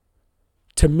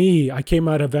To me, I came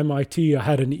out of MIT, I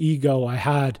had an ego, I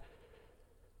had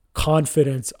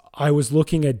confidence. I was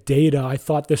looking at data. I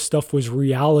thought this stuff was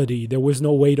reality. There was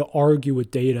no way to argue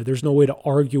with data. There's no way to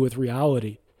argue with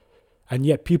reality. And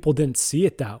yet people didn't see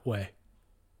it that way.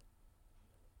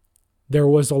 There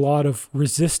was a lot of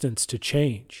resistance to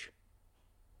change.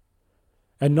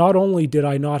 And not only did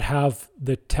I not have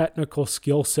the technical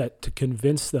skill set to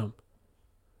convince them,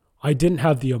 I didn't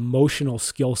have the emotional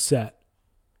skill set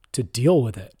to deal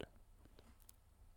with it.